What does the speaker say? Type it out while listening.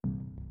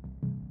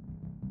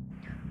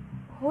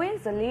Who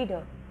is a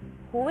leader?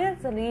 Who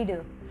is a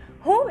leader?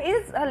 Who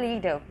is a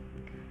leader?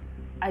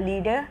 A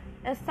leader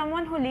is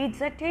someone who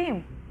leads a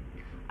team.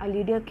 A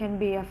leader can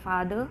be a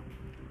father,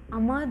 a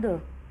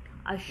mother,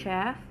 a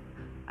chef,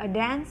 a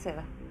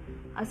dancer,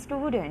 a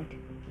student.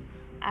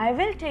 I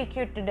will take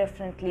you to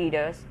different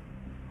leaders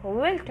who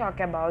will talk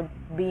about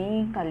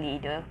being a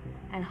leader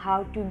and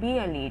how to be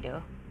a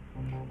leader.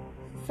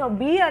 So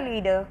be a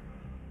leader,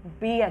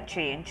 be a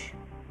change.